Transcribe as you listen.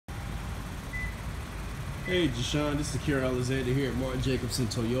Hey Jashawn, this is Akira here at Martin Jacobson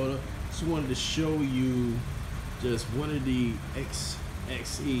Toyota. Just wanted to show you just one of the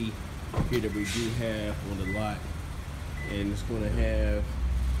XSE here that we do have on the lot, and it's going to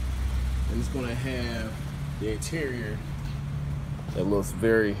have the interior that looks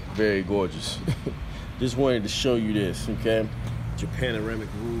very, very gorgeous. Just wanted to show you this, okay? It's your panoramic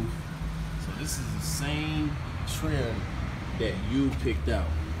roof. So this is the same trim that you picked out.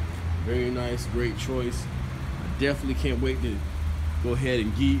 Very nice, great choice. I definitely can't wait to go ahead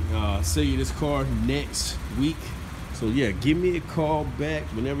and sell you this car next week. So yeah, give me a call back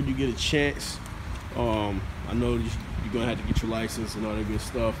whenever you get a chance. I know you're gonna have to get your license and all that good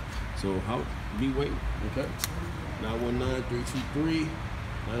stuff. So I'll be waiting, okay?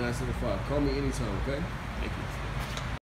 919-323-9975. Call me anytime, okay? Thank you.